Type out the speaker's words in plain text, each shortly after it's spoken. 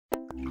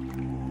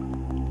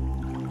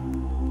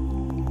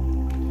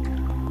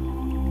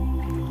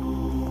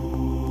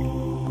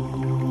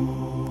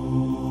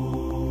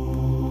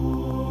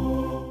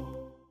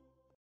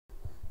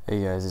Hey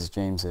guys, it's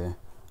James here.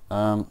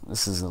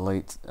 This is a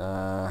late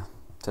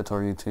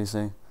tutorial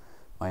Tuesday.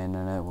 My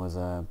internet was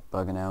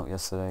bugging out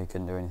yesterday,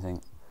 couldn't do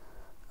anything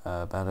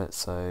about it,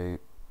 so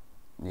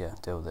yeah,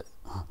 deal with it.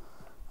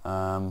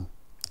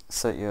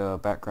 Set your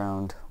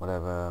background,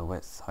 whatever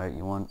width, height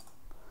you want.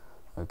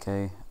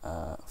 Okay,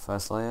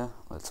 first layer,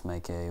 let's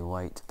make a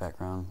white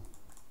background.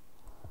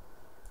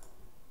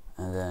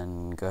 And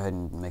then go ahead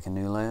and make a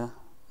new layer.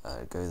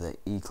 Go to the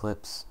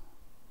ellipse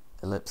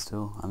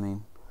tool,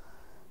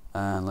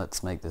 and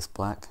let's make this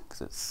black,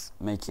 because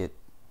make it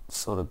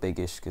sort of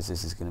biggish, because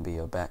this is going to be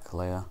your back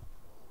layer,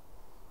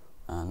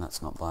 and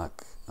that's not black.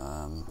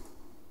 There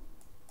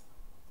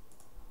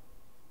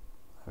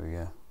we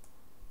go.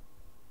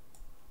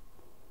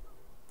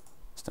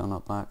 Still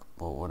not black,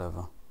 but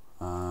whatever.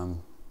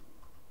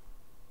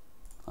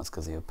 That's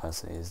because the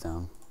opacity is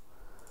down.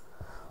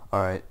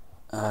 Alright,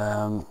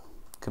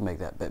 could make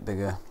that a bit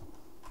bigger.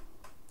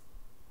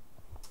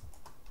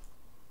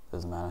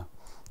 Doesn't matter.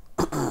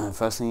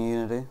 First thing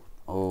you're gonna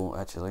do,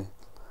 actually,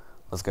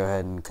 let's go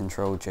ahead and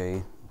Control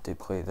J,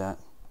 duplicate that.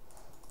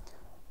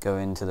 Go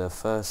into the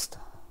first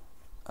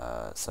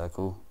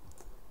circle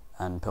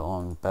and put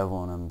on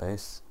bevel and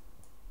base.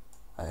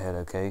 Hit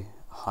OK.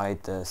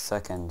 Hide the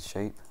second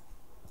shape.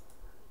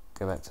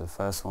 Go back to the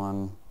first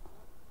one.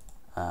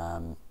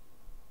 Let's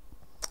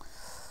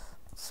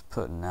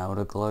put an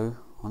outer glow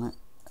on it.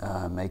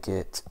 Make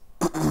it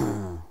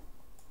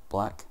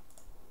black.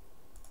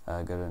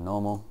 Go to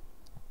normal.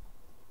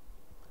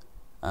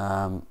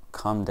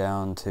 Come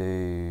down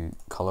to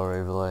color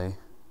overlay.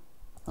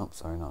 Oh,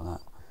 sorry, not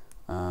that.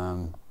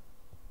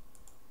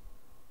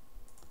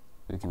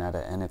 We can add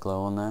an inner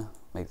glow on there.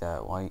 Make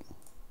that white.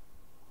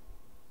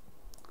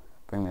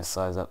 Bring this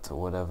size up to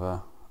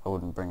whatever. I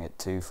wouldn't bring it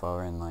too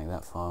far in, like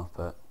that far,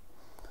 but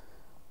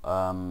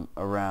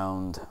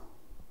around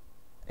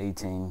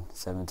 18,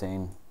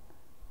 17.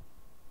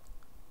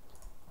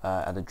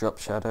 Add a drop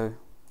shadow.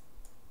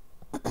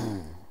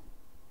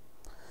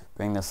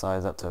 Bring the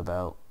size up to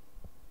about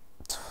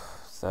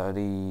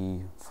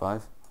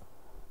 35.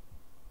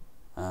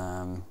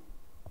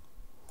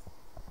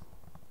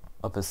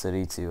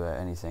 Opacity to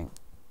anything,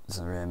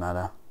 doesn't really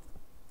matter.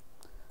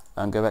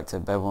 Go back to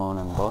bevel and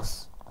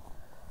emboss.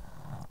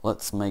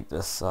 Let's make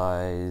the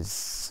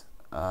size,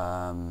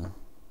 let's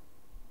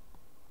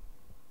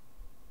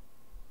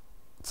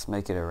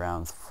make it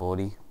around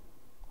 40,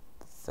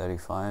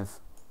 35,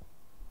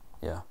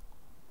 yeah.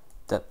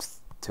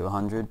 Depth to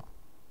 100.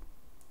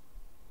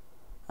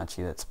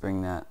 Actually, let's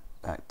bring that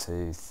back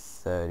to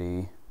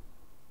 30,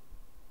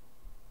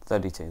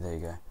 32, there you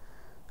go.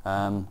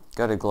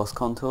 Go to gloss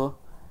contour.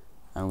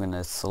 I'm going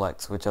to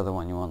select whichever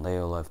one you want. They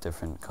all have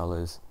different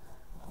colors,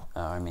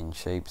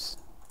 shapes,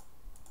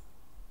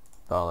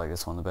 but I like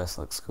this one the best.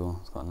 Looks cool,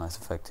 it's got a nice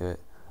effect to it.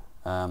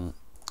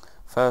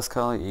 First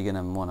color, you're going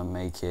to want to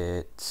make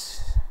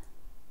it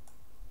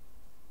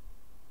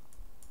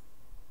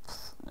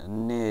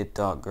near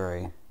dark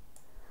grey,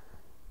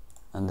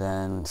 and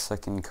then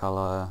second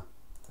color,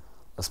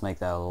 let's make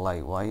that a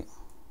light white.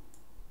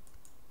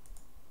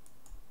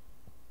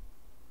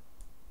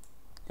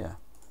 Yeah,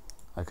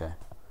 okay.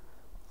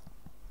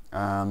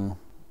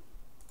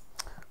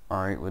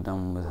 Alright, we're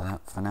done with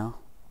that for now.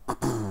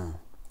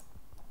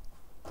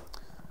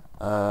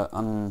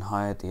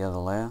 Unhide the other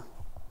layer.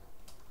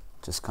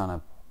 Just kind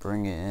of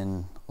bring it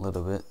in a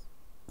little bit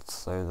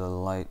so the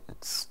light,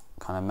 it's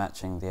kind of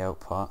matching the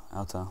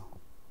outer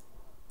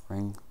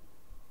ring.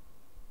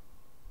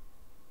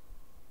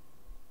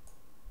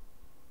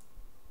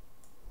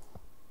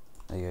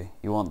 There you go.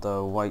 You want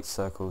the white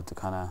circle to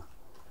kind of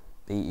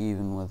be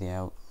even with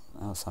the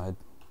outside.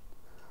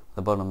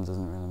 The bottom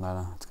doesn't really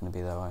matter, it's going to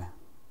be that way.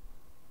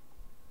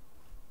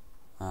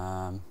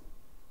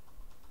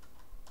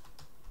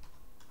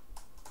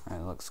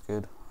 Right, looks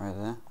good right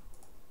there.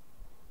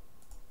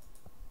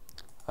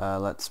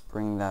 Let's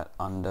bring that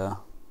under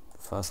the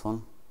first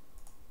one.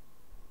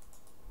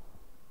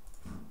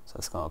 So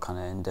it's got a kind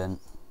of indent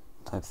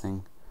type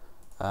thing.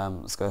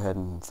 Let's go ahead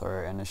and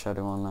throw in a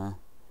shadow on there.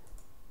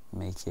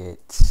 Make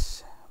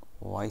it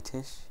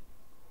whitish.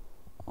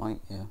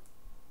 White, yeah.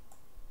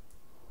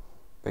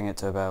 Bring it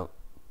to about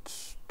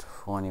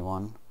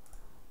 21.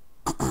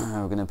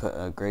 We're going to put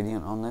a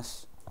gradient on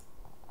this.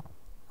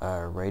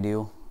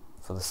 Radial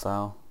for the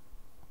style.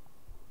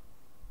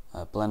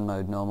 Blend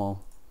mode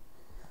normal.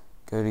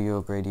 Go to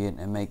your gradient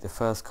and make the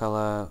first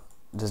color,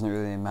 doesn't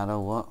really matter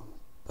what,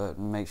 but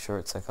make sure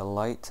it's like a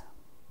lighter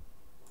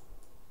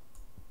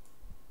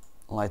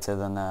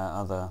than the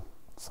other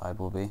side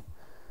will be.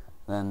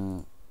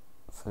 Then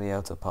for the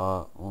outer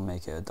part, we'll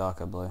make it a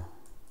darker blue.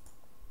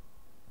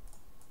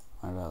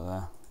 Right about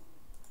there.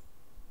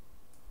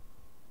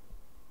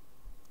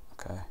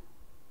 Okay.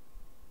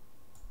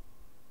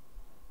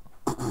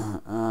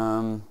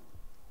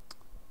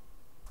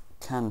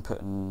 Can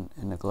put in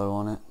a glow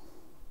on it.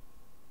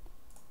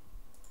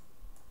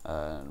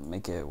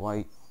 Make it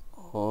white,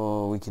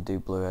 or we could do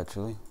blue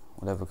actually.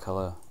 Whatever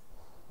color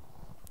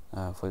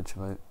footage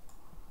about.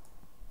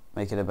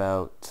 Make it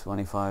about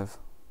 25.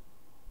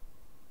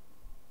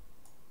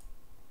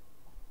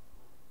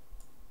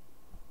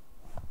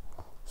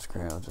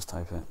 screw it, I'll just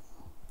type it.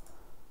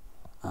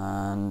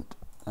 And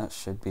that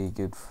should be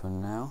good for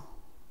now.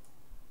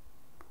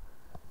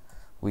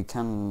 We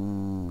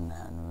can...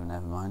 no,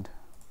 never mind.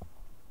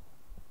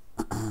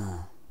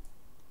 I'm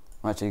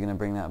actually going to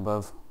bring that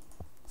above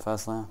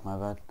first layer, my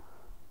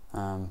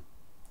bad.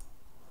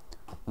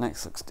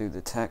 Next, let's do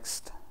the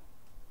text.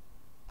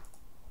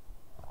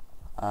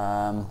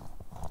 I'm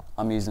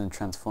using a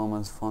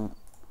Transformers font.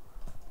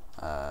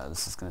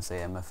 This is going to say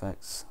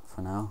MFX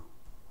for now.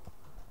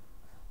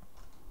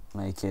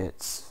 Make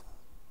it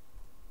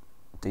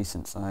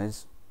decent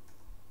size.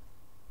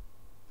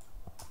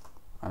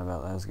 Right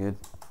about that is good.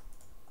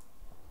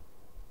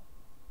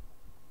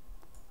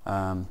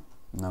 Now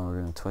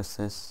we're going to twist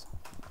this,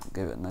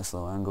 give it a nice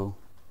little angle.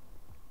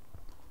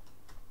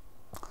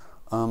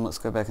 Let's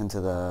go back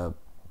into the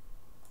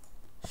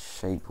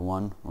shape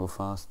 1 real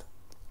fast.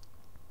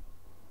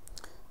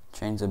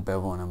 Change the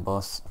bevel and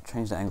emboss.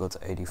 Change the angle to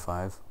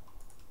 85.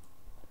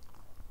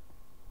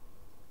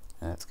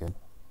 Yeah, that's good.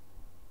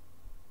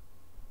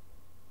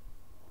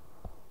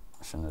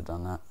 I shouldn't have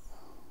done that.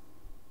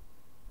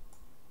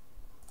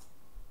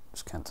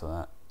 Just cancel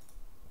that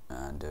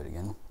and do it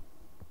again.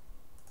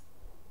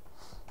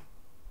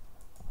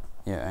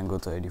 Yeah, angle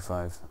to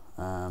 85.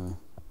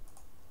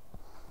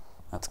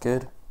 That's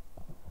good.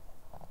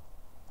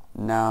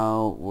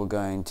 Now we're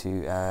going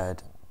to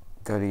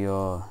go to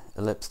your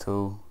ellipse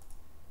tool,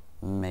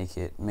 make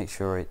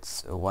sure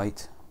it's a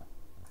white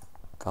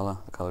color.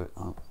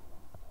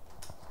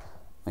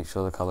 Make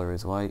sure the color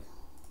is white.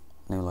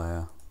 New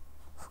layer.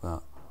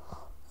 Forgot.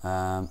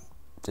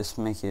 Just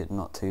make it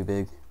not too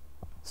big.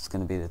 It's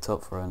going to be the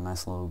top for a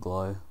nice little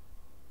glow.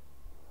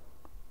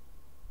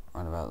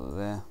 Right about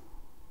there.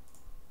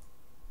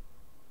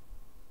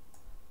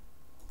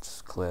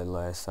 Just clear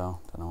layer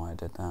cell. Don't know why I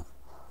did that.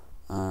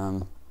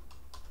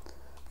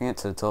 Bring it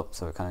to the top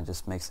so it kind of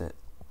just makes it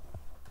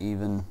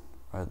even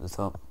right at the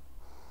top.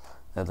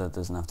 That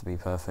doesn't have to be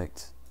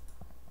perfect.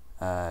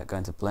 Go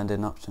into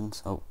blending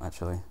options. Oh,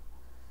 actually,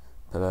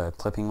 put a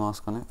clipping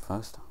mask on it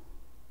first.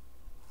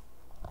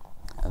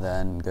 And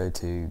then go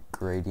to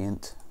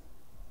gradient.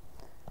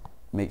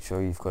 Make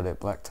sure you've got it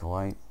black to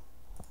white.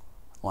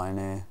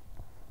 Linear.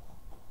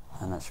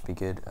 And that should be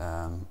good.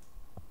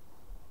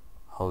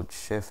 Hold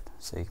shift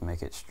so you can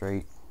make it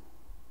straight.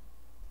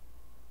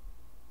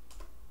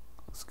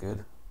 Looks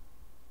good.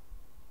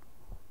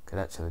 Could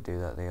actually do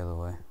that the other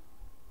way.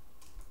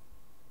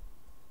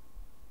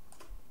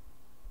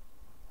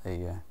 There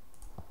you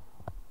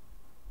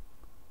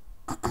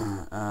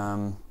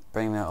go.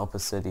 Bring that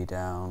opacity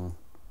down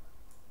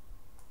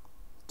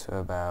to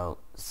about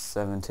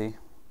 70.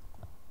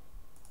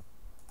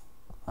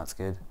 That's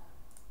good.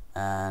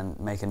 And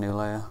make a new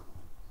layer.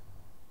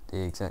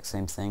 The exact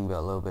same thing but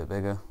a little bit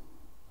bigger.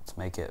 Let's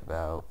make it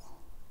about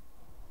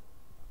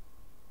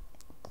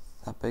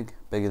that big?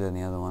 Bigger than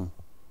the other one.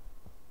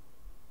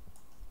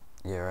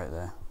 Yeah, right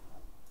there.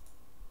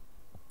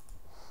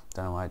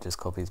 Don't know why it just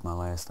copies my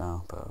layer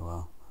style, but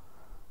well.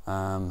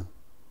 We're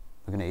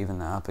going to even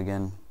that up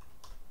again.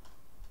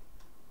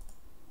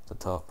 The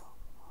top.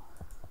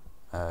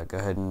 Go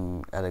ahead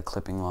and add a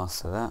clipping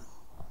mask to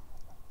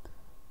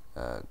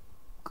that.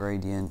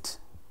 Gradient,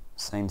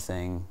 same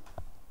thing.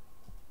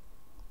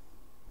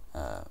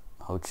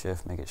 Hold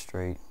shift, make it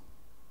straight.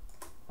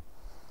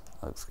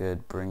 Looks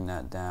good. Bring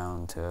that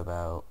down to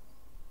about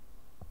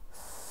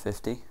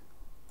 50.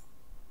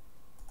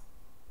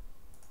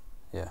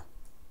 Yeah.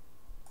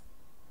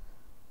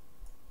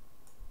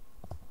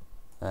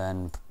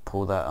 Then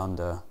pull that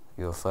under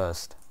your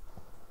first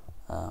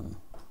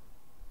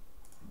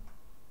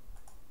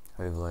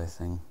overlay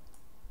thing.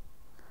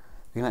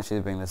 You can actually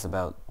bring this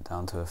about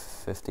down to a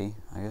 50,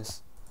 I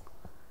guess.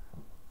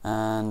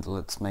 And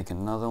let's make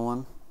another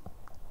one.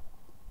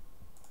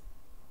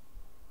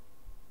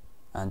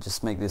 And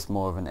just make this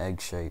more of an egg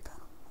shape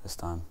this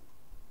time.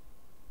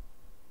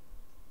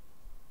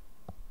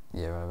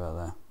 Yeah, right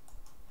about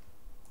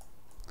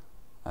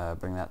there.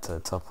 Bring that to the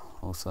top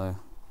also.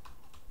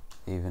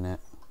 Even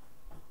it.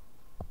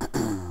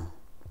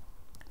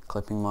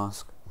 Clipping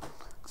mask.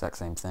 Exact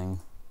same thing.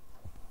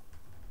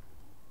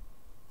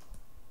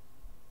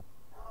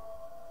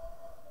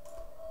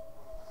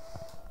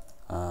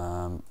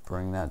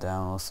 Bring that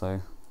down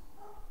also.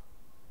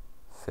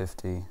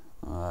 50.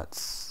 Well,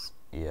 that's,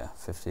 yeah,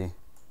 50.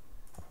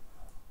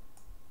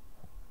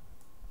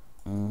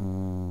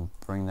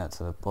 Bring that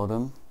to the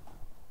bottom.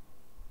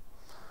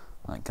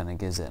 That kind of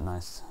gives it a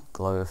nice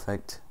glow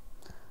effect.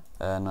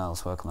 Now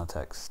let's work on the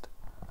text.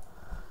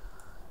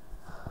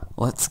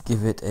 Let's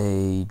give it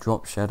a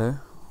drop shadow.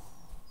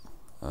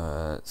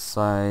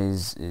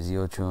 Size is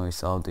your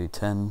choice. I'll do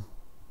 10.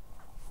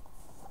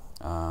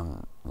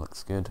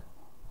 Looks good.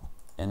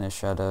 Inner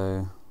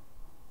shadow.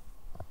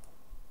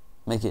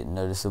 Make it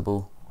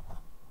noticeable.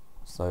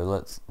 So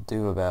let's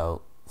do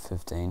about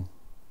 15.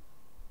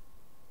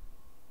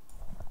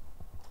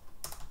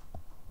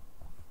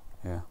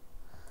 Yeah.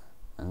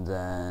 And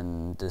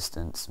then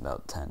distance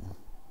about 10.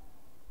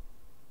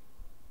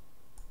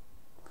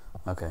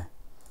 Okay.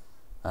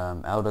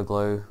 Outer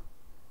glow,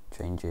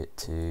 change it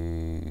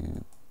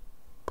to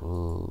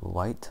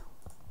white,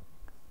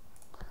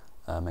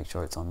 make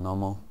sure it's on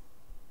normal.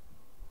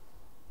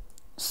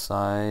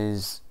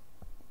 Size,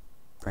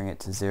 bring it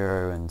to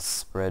 0 and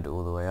spread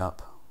all the way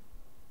up.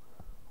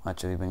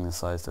 Actually bring the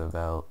size to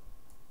about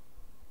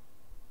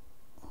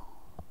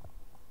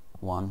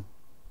 1.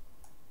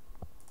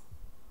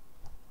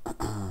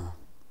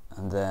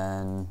 And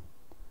then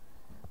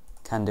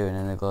can do an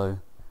inner glow,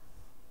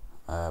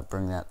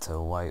 bring that to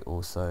white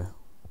also.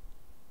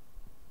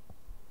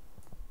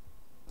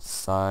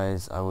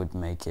 Size, I would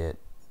make it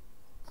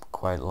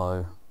quite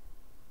low,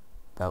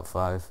 about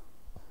 5.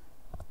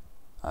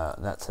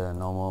 That to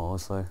normal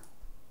also.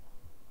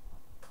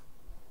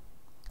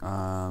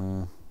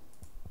 Can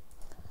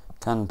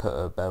put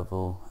a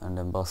bevel and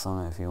emboss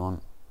on it if you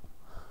want.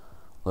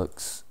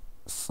 Looks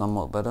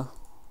somewhat better.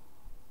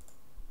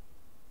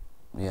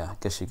 Yeah, I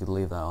guess you could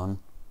leave that on.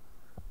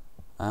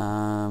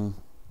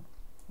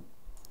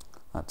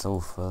 That's all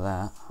for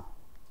that.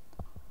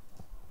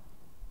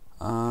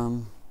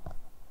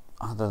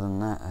 Other than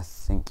that, I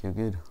think you're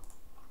good.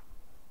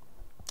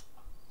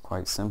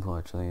 Quite simple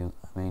actually.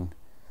 I mean,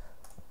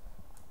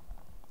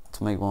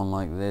 to make one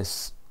like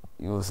this,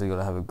 you also got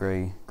to have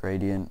a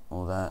gradient,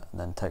 all that, and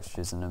then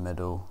textures in the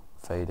middle,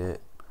 fade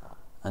it,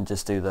 and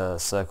just do the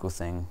circle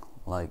thing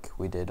like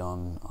we did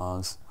on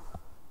ours.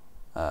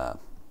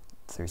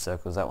 3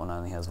 circles. That one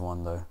only has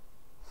 1 though.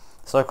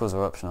 Circles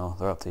are optional,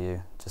 they're up to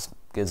you. Just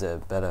gives it a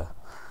better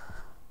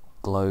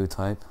glow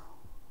type,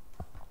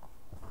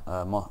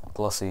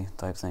 glossy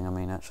type thing, I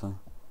mean actually.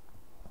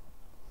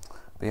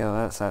 But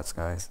yeah, that's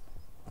guys.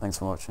 Thanks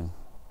for watching.